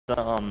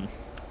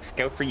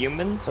scout for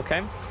humans,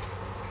 okay?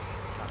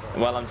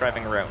 While I'm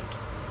driving around.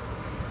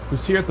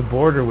 Who's here at the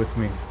border with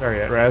me?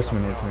 Sorry, at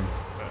Rasmus with me.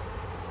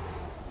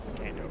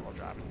 Can't do it while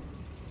driving.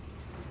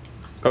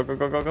 Go, go,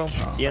 go, go, go.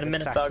 Oh. See you in a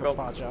minute, doggo.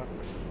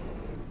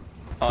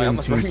 Oh, I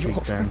almost ran you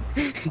over.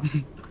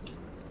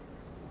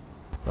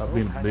 Stop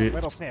being a bitch.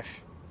 Little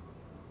sniff.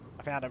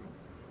 I found him.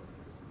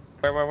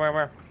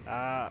 Where?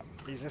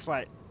 He's this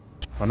way.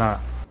 Why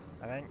not?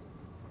 I think.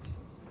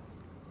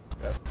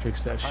 Yeah,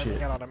 fix that Homing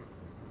shit. in on him.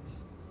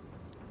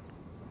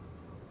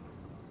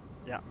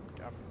 Yeah,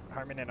 I'm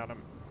homing in on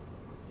him.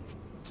 He's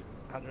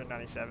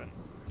 197.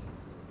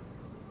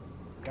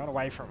 Going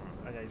away from him.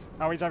 Okay, he's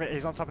over.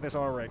 He's on top of this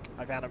oil rig.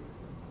 I found him.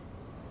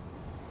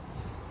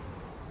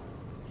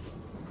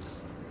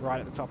 Right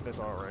at the top of this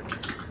oil rig.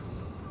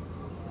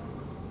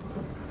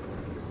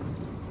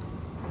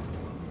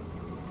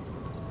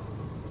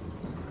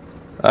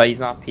 He's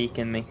not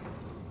peeking me.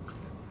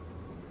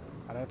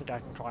 I don't think I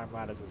can climb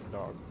ladders as a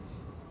dog.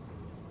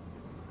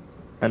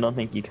 I don't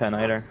think you can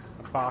either.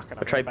 I'm barking.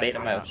 I'll try bait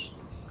him out.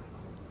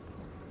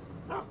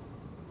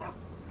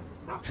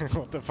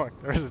 What the fuck?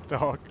 There is a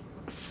dog.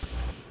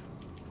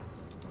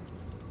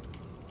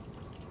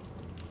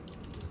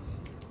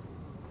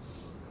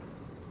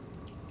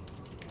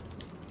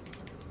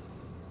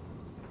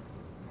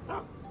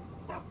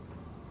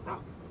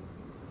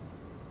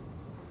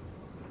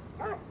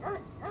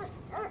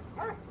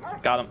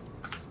 Got him.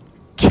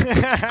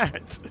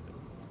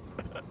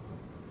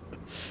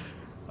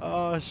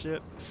 Oh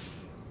shit.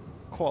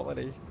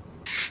 Quality.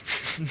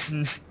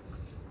 It's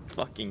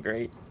fucking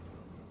great.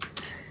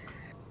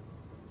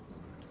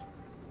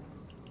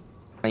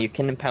 You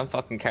can impound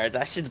fucking cars,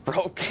 that shit's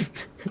broken.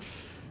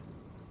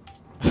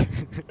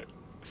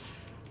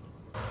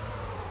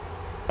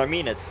 I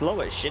mean, it's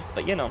slow as shit,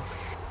 but you know.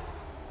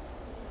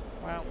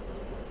 Well,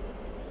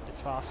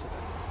 it's faster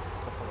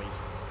than the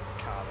police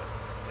car that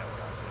the other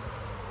guys in.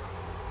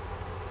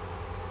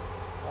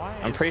 Why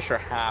I'm pretty sure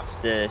half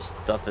the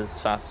stuff is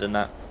faster than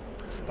that.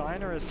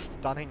 Steiner is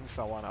stunning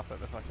someone up at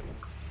the fucking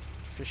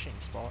fishing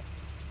spot.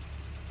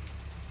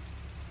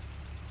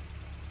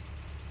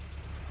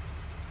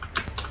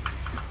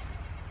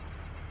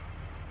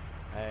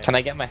 Hey. Can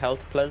I get my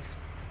health, please?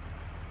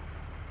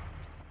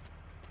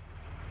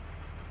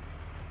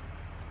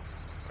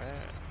 Where?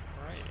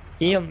 Right.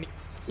 Heal me.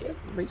 Here,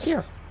 right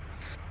here.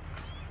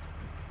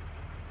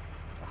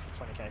 Oh,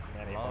 20k from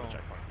the any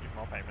checkpoint. Give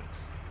more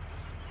payments.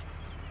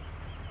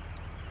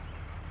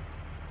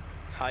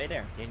 Hi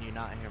there. Can you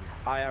not hear me?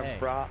 I have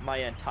brought my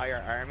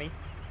entire army.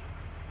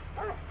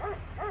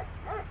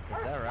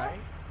 Is that right?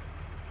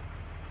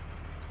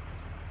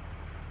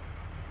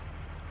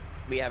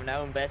 We have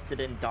now invested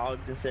in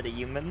dogs instead of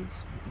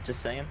humans.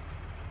 Just saying.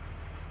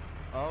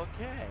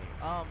 Okay.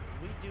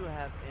 We do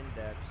have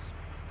index.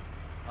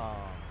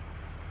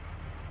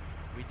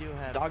 We do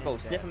have Doggo,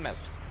 index. sniff him out.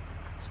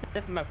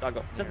 Sniff him out,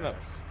 doggo. Sniff him out.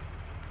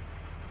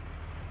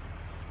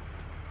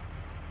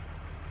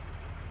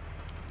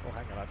 Oh,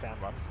 hang on, I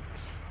found one.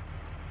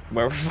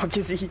 Where the fuck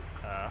is he?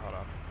 Hold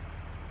on.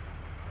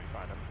 Let me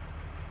find him.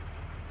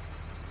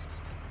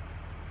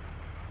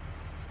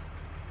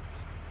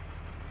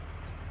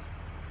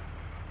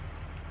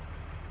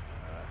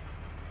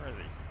 Where is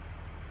he?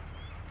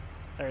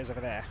 There he is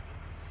over there.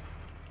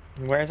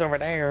 Where's over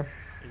there?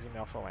 He's in the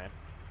Alpha land.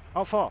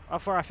 Alpha!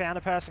 Alpha, I found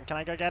a person. Can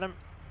I go get him?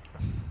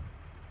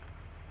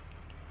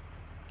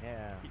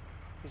 Yeah.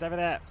 He's over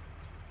there.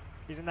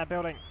 He's in that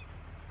building.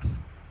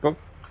 Go.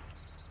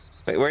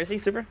 Wait, where is he,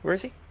 Super? Where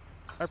is he?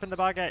 Open the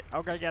bar gate.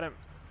 I'll go get him.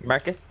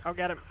 Mark it. I'll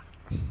get him.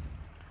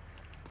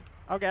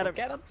 I'll get him.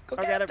 Get him. Go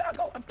I'll get him, get him.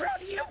 doggo. I'm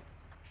proud of you.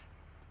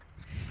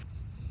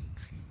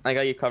 I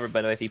got you covered,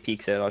 by the way. If he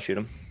peeks out, I'll shoot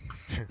him.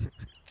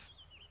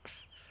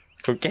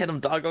 Go get him,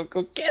 doggo.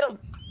 Go get him.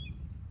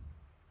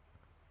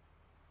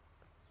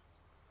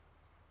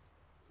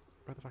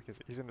 Where the fuck is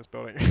he? He's in this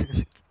building.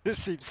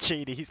 This seems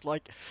cheaty. He's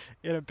like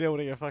in a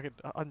building a fucking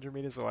 100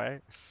 meters away.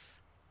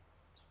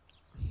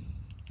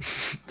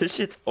 This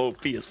shit's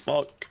OP as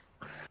fuck.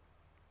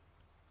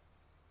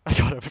 I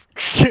got him.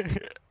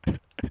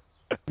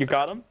 You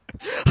got him?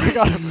 I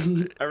got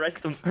him.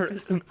 Arrest him.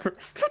 Arrest him.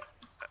 Arrest him.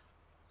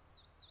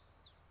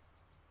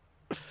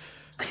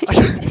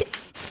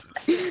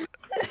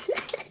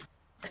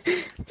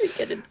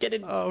 Get in. Get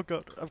in. Oh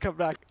god, I'm coming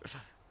back.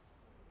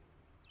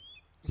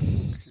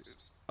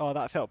 Oh,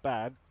 that felt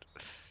bad.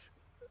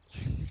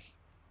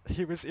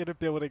 He was in a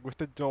building with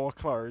the door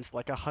closed,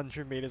 like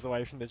 100 meters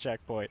away from the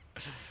checkpoint.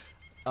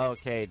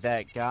 Okay,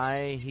 that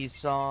guy he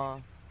saw,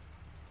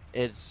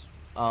 it's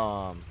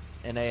an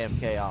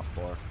AMK op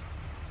for.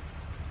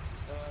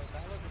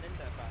 That wasn't in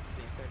that box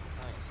being certain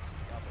times.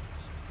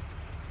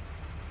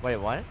 Wait,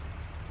 what?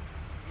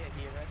 Yeah,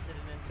 he arrested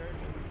an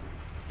insurgent.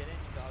 Get in,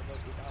 doggo.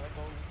 We gotta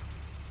go.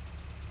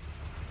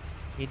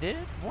 He did?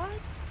 What?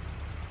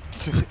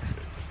 Yes,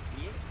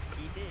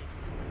 he did.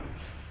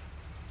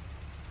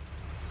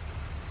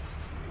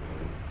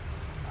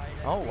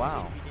 Oh,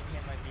 wow. You didn't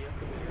hit my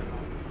vehicle with your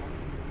mouth.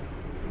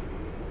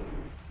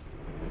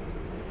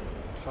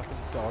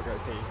 Fucking dog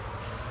OP.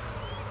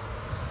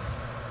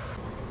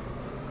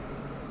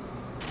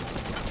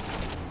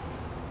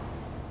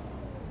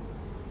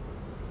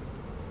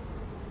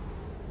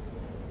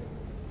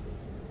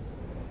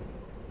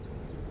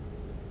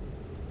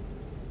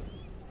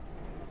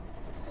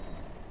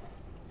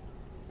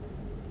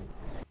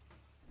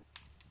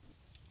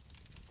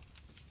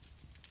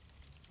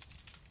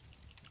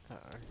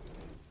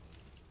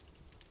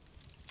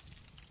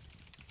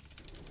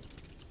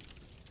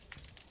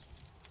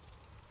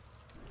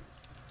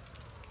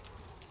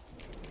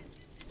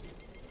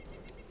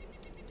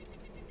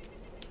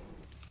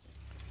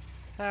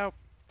 Help!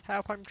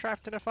 Help! I'm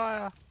trapped in a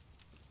fire!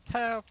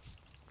 Help!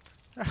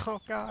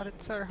 Oh god,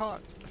 it's so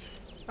hot!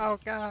 Oh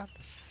god!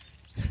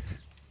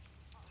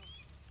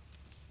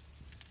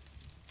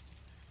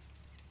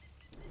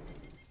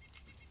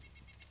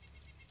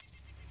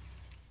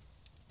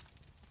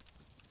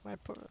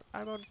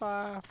 I'm on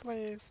fire,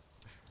 please!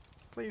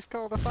 Please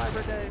call the fire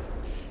brigade!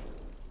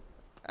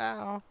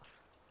 Ow!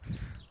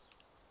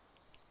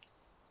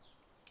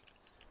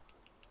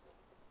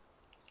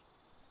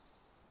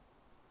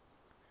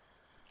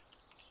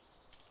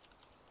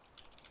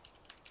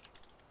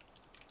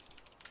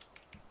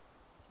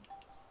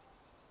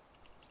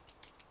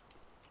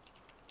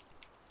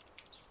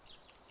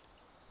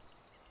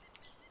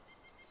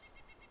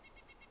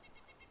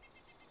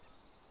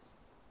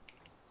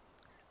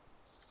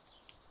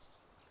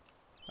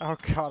 Oh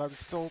god,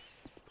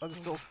 I'm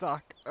still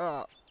stuck.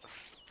 Ugh.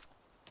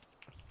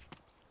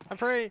 I'm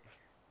free!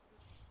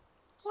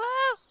 Woo!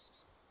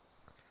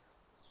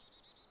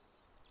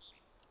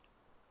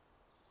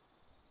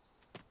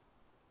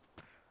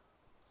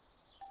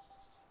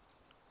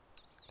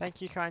 Thank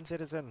you, kind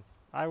citizen.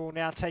 I will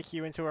now take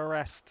you into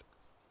arrest.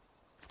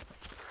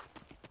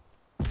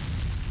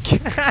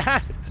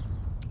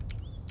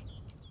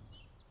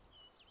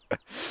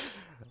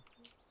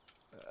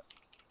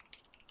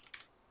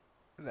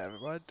 Never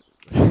mind.